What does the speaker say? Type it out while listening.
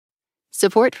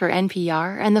Support for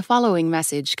NPR and the following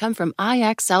message come from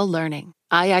IXL Learning.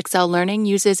 IXL Learning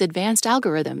uses advanced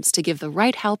algorithms to give the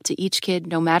right help to each kid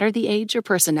no matter the age or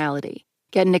personality.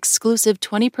 Get an exclusive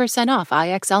 20% off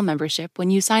IXL membership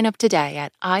when you sign up today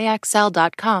at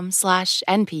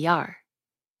IXL.com/NPR.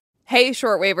 Hey,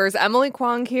 Shortwavers, Emily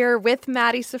Kwong here with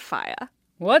Maddie Sofia.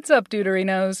 What's up,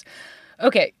 Deuterinos?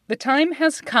 Okay, the time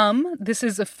has come. This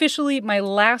is officially my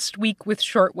last week with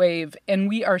Shortwave, and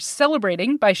we are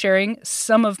celebrating by sharing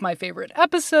some of my favorite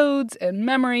episodes and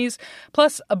memories,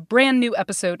 plus a brand new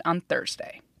episode on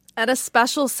Thursday. And a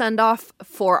special send-off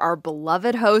for our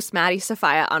beloved host, Maddie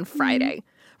Sofia, on Friday.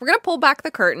 We're going to pull back the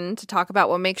curtain to talk about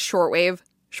what makes Shortwave,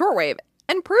 Shortwave,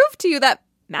 and prove to you that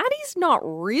Maddie's not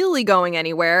really going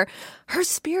anywhere. Her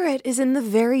spirit is in the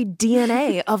very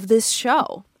DNA of this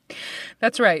show.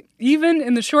 That's right. Even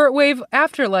in the shortwave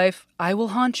afterlife, I will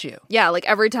haunt you. Yeah, like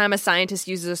every time a scientist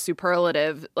uses a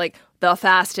superlative, like the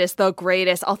fastest, the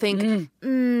greatest, I'll think,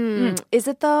 is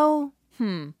it though?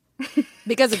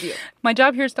 Because of you. My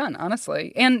job here is done,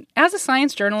 honestly. And as a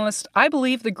science journalist, I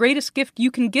believe the greatest gift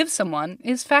you can give someone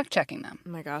is fact-checking them.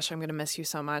 Oh my gosh, I'm going to miss you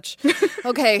so much.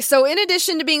 Okay, so in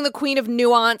addition to being the queen of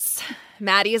nuance,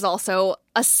 Maddie is also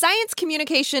a science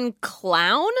communication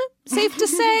clown, safe to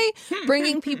say,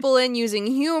 bringing people in using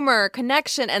humor,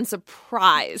 connection, and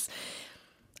surprise.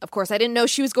 Of course, I didn't know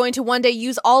she was going to one day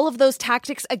use all of those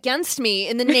tactics against me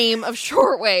in the name of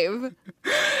Shortwave.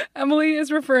 Emily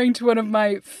is referring to one of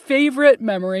my favorite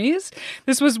memories.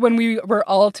 This was when we were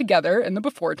all together in the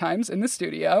before times in the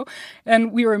studio,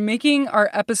 and we were making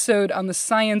our episode on the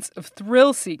science of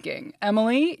thrill-seeking.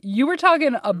 Emily, you were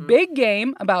talking a big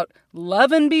game about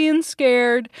love and being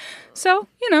scared. So,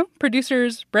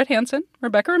 producers Brett Hansen,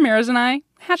 Rebecca Ramirez, and I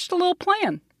hatched a little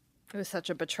plan. It was such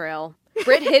a betrayal.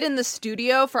 Britt hid in the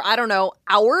studio for,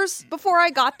 hours before I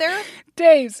got there.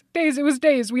 Days. It was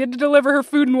days. We had to deliver her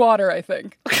food and water, I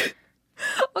think.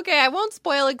 Okay, I won't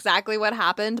spoil exactly what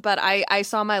happened, but I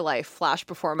saw my life flash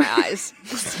before my eyes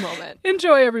this moment.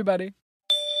 Enjoy, everybody.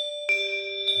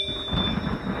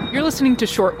 You're listening to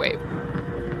Shortwave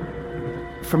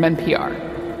from NPR.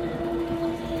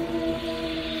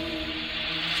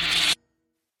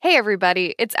 Hey,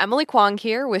 everybody. It's Emily Kwong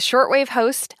here with Shortwave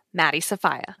host Maddie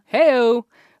Sofia. Heyo.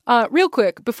 Real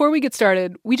quick, before we get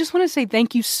started, we just want to say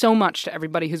thank you so much to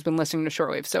everybody who's been listening to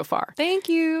Shortwave so far. Thank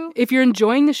you. If you're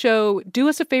enjoying the show, do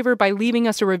us a favor by leaving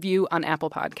us a review on Apple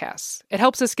Podcasts. It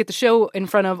helps us get the show in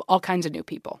front of all kinds of new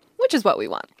people. Which is what we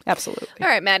want. Absolutely. All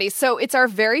right, Maddie. So it's our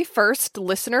very first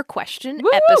listener question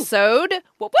Woo! episode.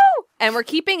 Woo-woo! And we're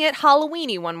keeping it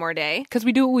Halloween-y one more day. Because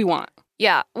we do what we want.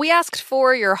 Yeah, we asked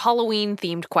for your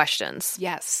Halloween-themed questions.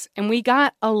 Yes, and we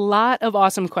got a lot of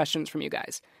awesome questions from you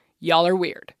guys. Y'all are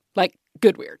weird. Like,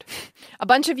 good weird. A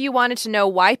bunch of you wanted to know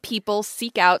why people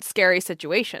seek out scary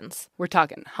situations. We're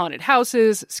talking haunted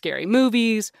houses, scary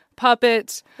movies,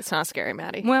 puppets. It's not scary,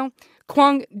 Maddie. Well,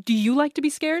 Kwong, do you like to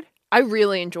be scared? I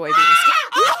really enjoy being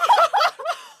scared.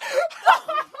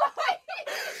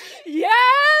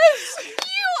 Yes!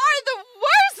 You are the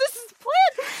worst! This is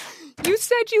planned! You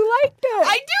said you liked it.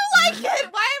 I do like it!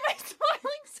 Why am I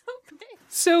smiling so big?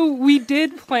 So we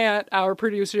did plant our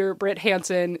producer, Britt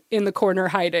Hansen, in the corner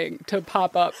hiding to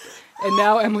pop up. And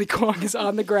now Emily Kwong is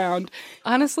on the ground.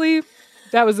 Honestly,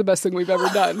 that was the best thing we've ever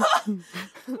done.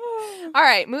 All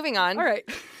right, moving on. All right.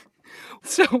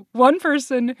 So one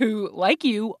person who, like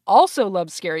you, also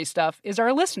loves scary stuff is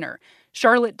our listener,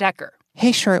 Charlotte Decker.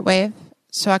 Hey, Shortwave.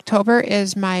 So October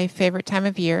is my favorite time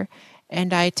of year,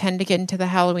 and I tend to get into the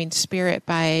Halloween spirit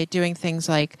by doing things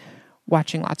like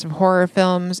watching lots of horror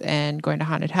films and going to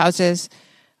haunted houses.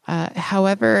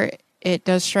 However, it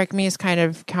does strike me as kind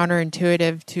of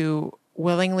counterintuitive to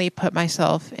willingly put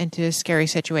myself into scary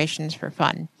situations for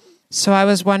fun. So I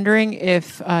was wondering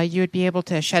if you would be able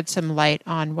to shed some light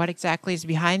on what exactly is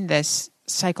behind this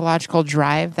psychological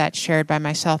drive that's shared by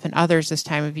myself and others this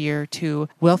time of year to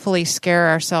willfully scare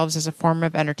ourselves as a form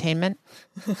of entertainment.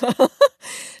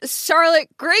 Charlotte,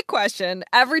 great question.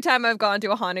 Every time I've gone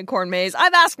to a haunted corn maze,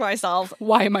 I've asked myself,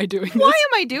 why am I doing this? Why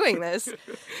am I doing this?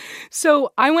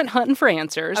 So I went hunting for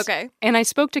answers. Okay. And I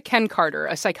spoke to Ken Carter,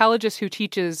 a psychologist who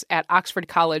teaches at Oxford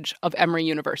College of Emory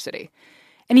University.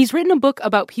 And he's written a book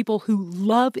about people who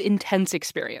love intense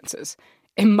experiences.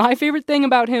 And my favorite thing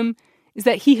about him is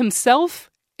that he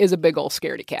himself is a big old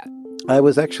scaredy cat. I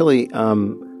was actually, I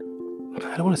don't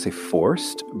want to say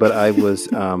forced, but I was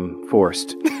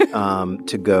forced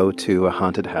to go to a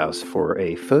haunted house for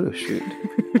a photo shoot.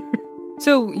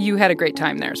 So you had a great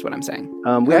time there is what I'm saying.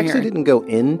 We actually didn't go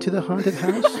into the haunted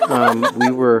house.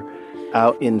 We were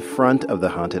out in front of the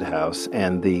haunted house,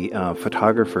 and the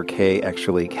photographer, Kay,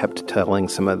 actually kept telling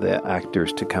some of the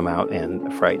actors to come out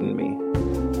and frighten me.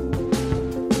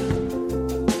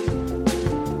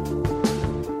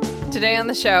 Today on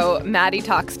the show, Maddie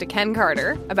talks to Ken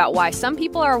Carter about why some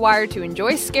people are wired to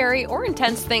enjoy scary or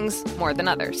intense things more than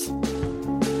others.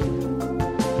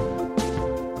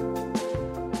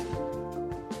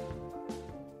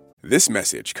 This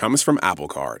message comes from Apple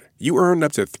Card. You earn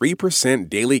up to 3%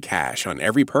 daily cash on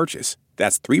every purchase.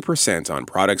 That's 3% on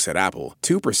products at Apple,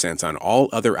 2% on all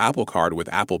other Apple Card with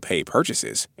Apple Pay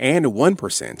purchases, and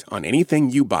 1% on anything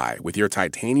you buy with your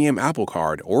titanium Apple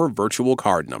Card or virtual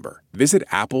card number. Visit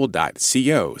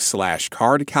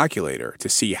apple.co/card calculator to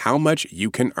see how much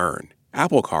you can earn.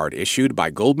 Apple Card issued by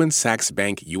Goldman Sachs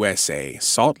Bank USA,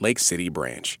 Salt Lake City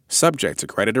branch. Subject to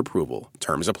credit approval.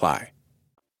 Terms apply.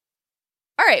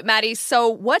 All right, Maddie, so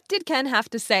what did Ken have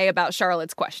to say about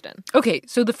Charlotte's question? Okay,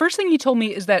 so the first thing he told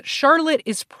me is that Charlotte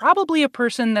is probably a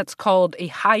person that's called a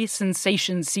high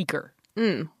sensation seeker.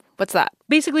 What's that?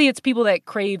 Basically, it's people that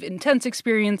crave intense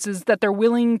experiences that they're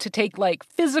willing to take, like,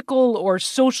 physical or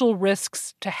social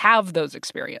risks to have those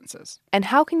experiences. And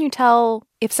how can you tell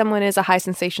if someone is a high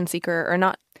sensation seeker or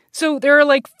not? So there are,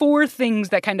 like, 4 things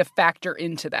that kind of factor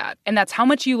into that. And that's how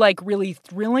much you like really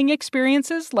thrilling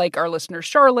experiences, like our listener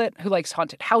Charlotte, who likes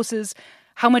haunted houses,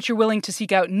 how much you're willing to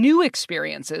seek out new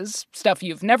experiences, stuff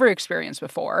you've never experienced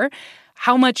before,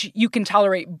 how much you can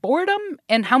tolerate boredom,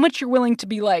 and how much you're willing to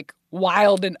be, like,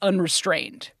 wild and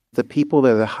unrestrained. The people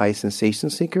that are the high sensation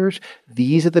seekers,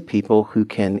 these are the people who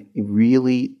can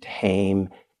really tame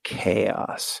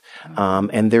chaos.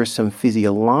 And there's some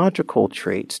physiological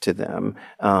traits to them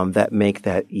that make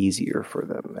that easier for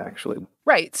them, actually.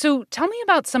 Right. So tell me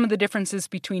about some of the differences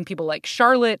between people like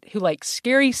Charlotte, who like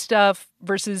scary stuff,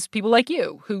 versus people like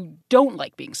you, who don't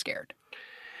like being scared.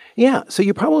 Yeah, so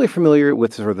you're probably familiar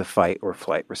with sort of the fight or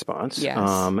flight response. Yes.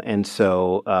 And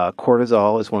so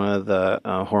cortisol is one of the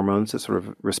hormones that's sort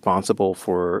of responsible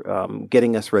for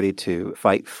getting us ready to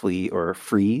fight, flee, or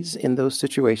freeze in those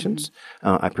situations.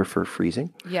 I prefer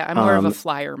freezing. Yeah, I'm more of a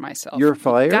flyer myself. You're a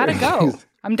flyer? Gotta go.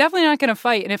 I'm definitely not going to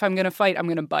fight, and if I'm going to fight, I'm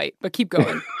going to bite. But keep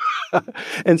going.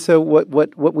 And so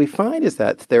what we find is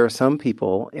that there are some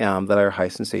people that are high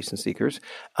sensation seekers.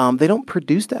 They don't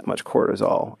produce that much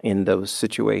cortisol in those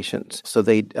situations. So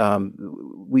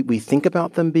we think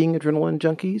about them being adrenaline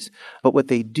junkies, but what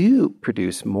they do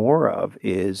produce more of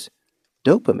is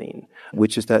dopamine,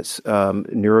 which is that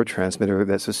neurotransmitter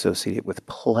that's associated with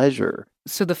pleasure.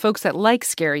 So the folks that like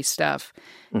scary stuff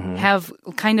have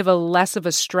kind of a less of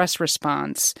a stress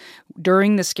response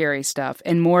during the scary stuff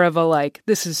and more of a like,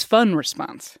 this is fun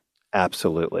response.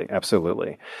 Absolutely,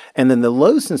 absolutely. And then the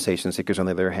low sensation seekers, on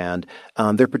the other hand,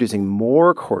 they're producing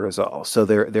more cortisol. So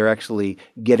they're actually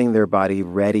getting their body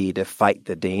ready to fight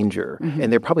the danger.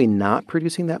 And they're probably not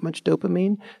producing that much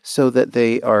dopamine, so that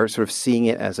they are sort of seeing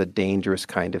it as a dangerous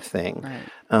kind of thing.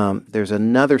 Right. There's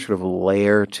another sort of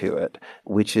layer to it,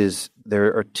 which is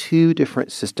there are 2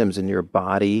 different systems in your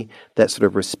body that sort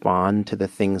of respond to the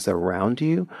things around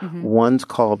you. One's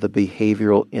called the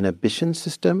behavioral inhibition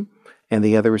system, and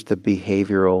the other is the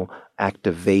behavioral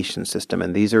activation system.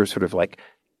 And these are sort of like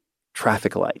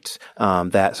traffic lights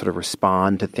that sort of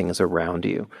respond to things around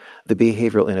you. The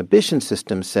behavioral inhibition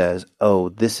system says, oh,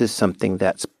 this is something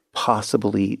that's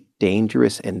possibly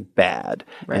dangerous and bad,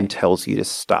 and tells you to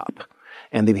stop.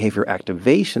 And the behavior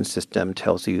activation system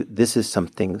tells you this is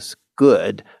something's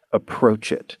good,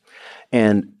 approach it.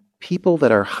 And people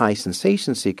that are high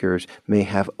sensation seekers may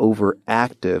have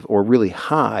overactive or really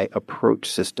high approach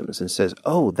systems and says,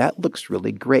 oh, that looks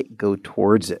really great. Go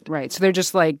towards it. Right. So they're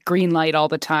just like green light all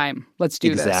the time. Let's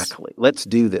do this. Exactly. Let's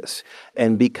do this.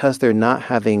 And because they're not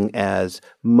having as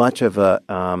much of a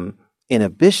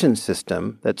inhibition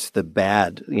system, that's the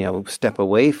bad, step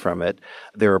away from it,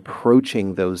 they're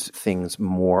approaching those things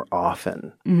more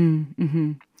often.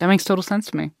 That makes total sense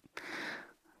to me.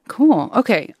 Cool.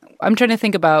 Okay. I'm trying to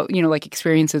think about, like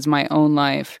experiences in my own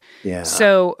life. Yeah.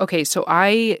 So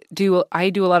I do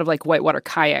a lot of like whitewater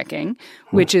kayaking,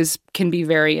 which can be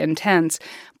very intense.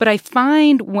 But I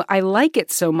find I like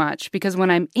it so much because when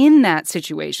I'm in that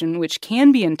situation, which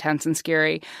can be intense and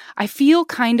scary, I feel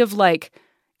kind of like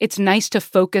it's nice to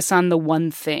focus on the one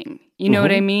thing. You know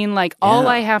what I mean? Like all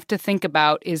I have to think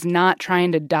about is not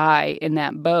trying to die in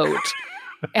that boat.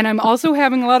 And I'm also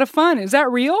having a lot of fun. Is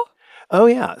that real? Oh,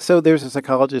 yeah. So there's a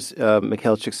psychologist,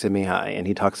 Mikhail Csikszentmihalyi, and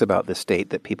he talks about the state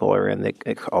that people are in, they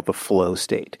call the flow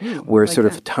state, where sort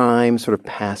of time sort of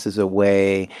passes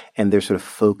away and they're sort of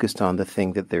focused on the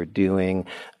thing that they're doing.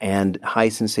 And high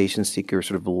sensation seekers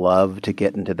sort of love to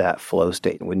get into that flow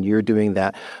state. And when you're doing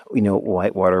that,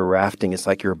 whitewater rafting, it's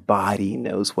like your body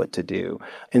knows what to do.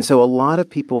 And so a lot of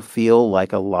people feel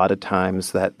like a lot of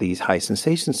times that these high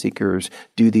sensation seekers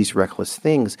do these reckless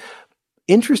things.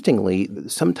 Interestingly,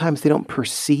 sometimes they don't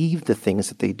perceive the things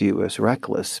that they do as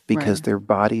reckless because their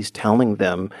body's telling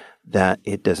them that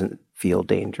it doesn't feel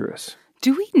dangerous.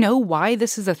 Do we know why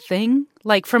this is a thing?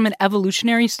 Like from an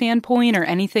evolutionary standpoint or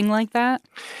anything like that?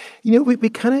 We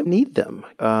kind of need them.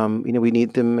 We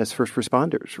need them as first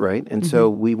responders, right? And so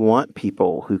we want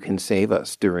people who can save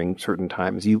us during certain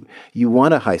times. You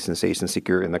want a high sensation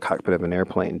seeker in the cockpit of an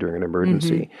airplane during an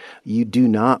emergency. You do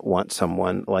not want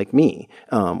someone like me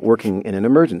working in an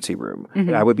emergency room.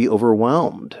 I would be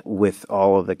overwhelmed with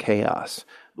all of the chaos.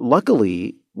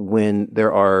 Luckily, when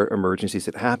there are emergencies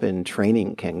that happen,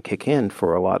 training can kick in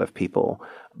for a lot of people.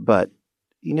 But,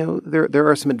 there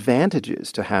are some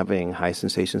advantages to having high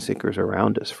sensation seekers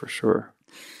around us for sure.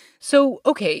 So,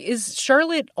 okay, is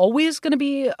Charlotte always going to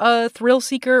be a thrill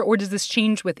seeker, or does this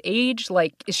change with age?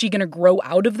 Like, is she going to grow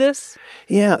out of this?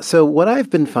 Yeah, so what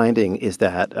I've been finding is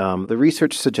that the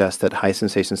research suggests that high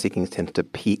sensation seeking tends to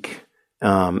peak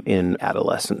in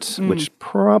adolescence, which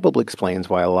probably explains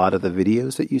why a lot of the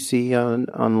videos that you see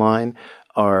online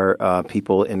are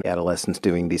people in adolescence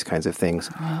doing these kinds of things.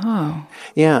 Oh.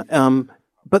 Yeah,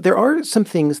 but there are some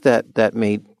things that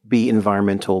may be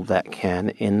environmental that can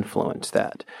influence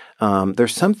that.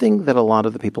 There's something that a lot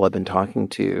of the people I've been talking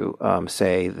to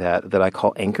say that I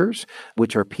call anchors,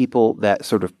 which are people that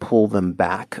sort of pull them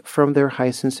back from their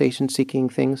high sensation seeking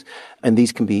things. And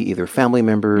these can be either family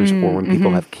members or when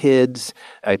people have kids.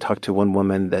 I talked to one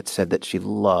woman that said that she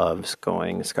loves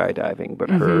going skydiving, but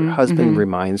her husband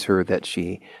reminds her that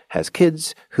she has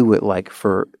kids who would like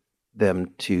for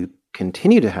them to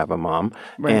continue to have a mom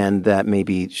and that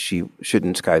maybe she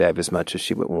shouldn't skydive as much as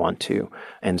she would want to.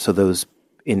 And so those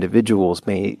individuals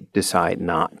may decide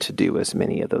not to do as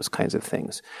many of those kinds of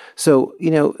things. So,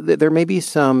 there may be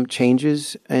some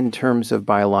changes in terms of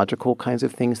biological kinds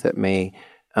of things that may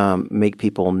make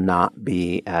people not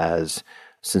be as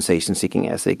sensation-seeking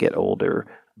as they get older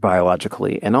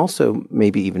biologically, and also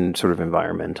maybe even sort of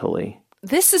environmentally.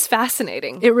 This is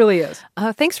fascinating. It really is.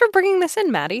 Thanks for bringing this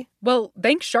in, Maddie. Well,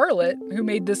 thanks, Charlotte, who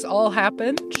made this all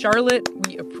happen. Charlotte,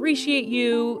 we appreciate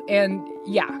you. And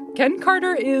yeah, Ken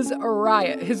Carter is a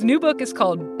riot. His new book is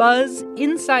called Buzz: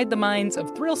 Inside the Minds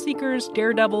of Thrill Seekers,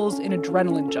 Daredevils, and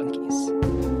Adrenaline Junkies.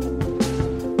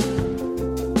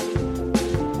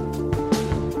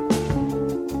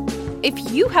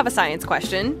 If you have a science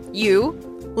question, you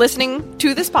listening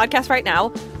to this podcast right now,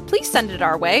 please send it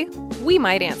our way. We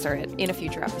might answer it in a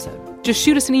future episode. Just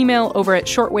shoot us an email over at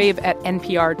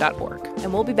shortwave@npr.org.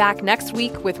 And we'll be back next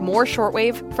week with more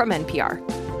Shortwave from NPR.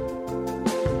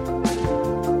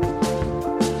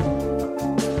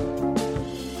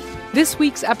 This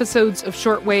week's episodes of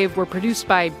Shortwave were produced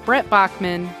by Brett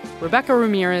Bachman, Rebecca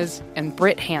Ramirez, and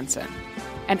Britt Hansen,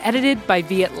 and edited by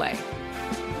Viet Le.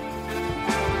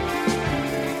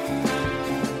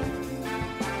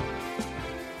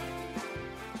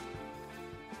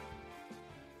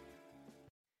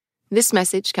 This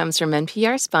message comes from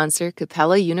NPR sponsor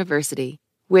Capella University.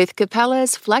 With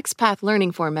Capella's FlexPath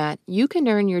learning format, you can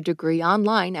earn your degree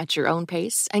online at your own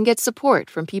pace and get support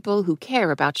from people who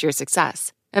care about your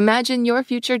success. Imagine your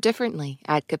future differently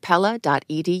at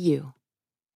capella.edu.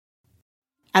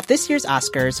 At this year's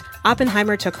Oscars,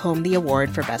 Oppenheimer took home the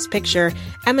award for Best Picture,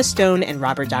 Emma Stone and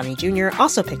Robert Downey Jr.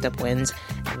 also picked up wins,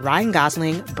 and Ryan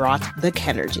Gosling brought the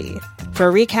Kenergy. For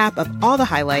a recap of all the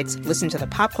highlights, listen to the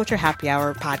Pop Culture Happy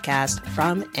Hour podcast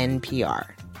from NPR.